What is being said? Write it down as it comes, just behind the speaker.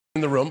in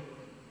the room.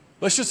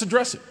 Let's just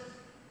address it.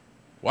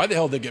 Why the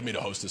hell did they get me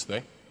to host this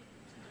thing?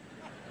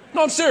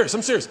 No, I'm serious.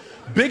 I'm serious.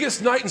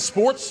 Biggest night in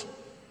sports.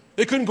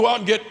 They couldn't go out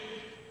and get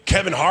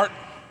Kevin Hart,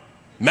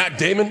 Matt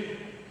Damon,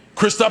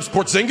 Kristaps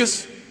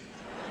Porzingis.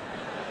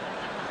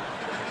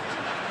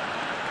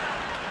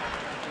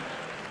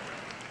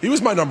 He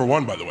was my number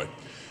one, by the way.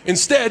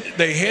 Instead,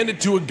 they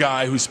handed to a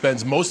guy who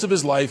spends most of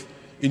his life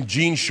in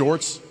jean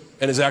shorts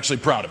and is actually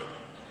proud of it.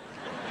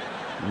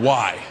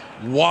 Why?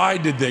 Why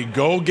did they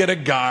go get a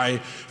guy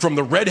from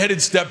the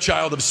redheaded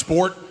stepchild of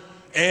sport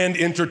and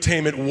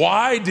entertainment?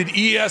 Why did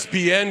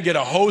ESPN get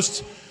a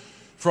host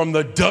from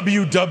the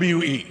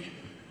WWE?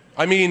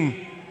 I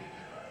mean,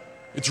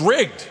 it's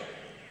rigged.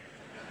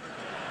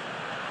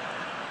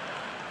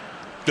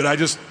 Did I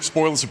just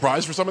spoil the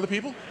surprise for some of the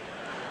people?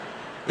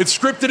 It's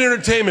scripted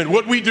entertainment.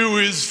 What we do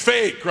is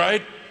fake,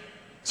 right?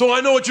 So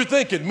I know what you're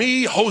thinking.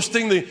 Me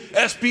hosting the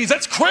ESPYs,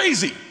 that's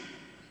crazy.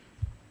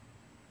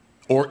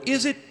 Or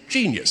is it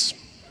genius?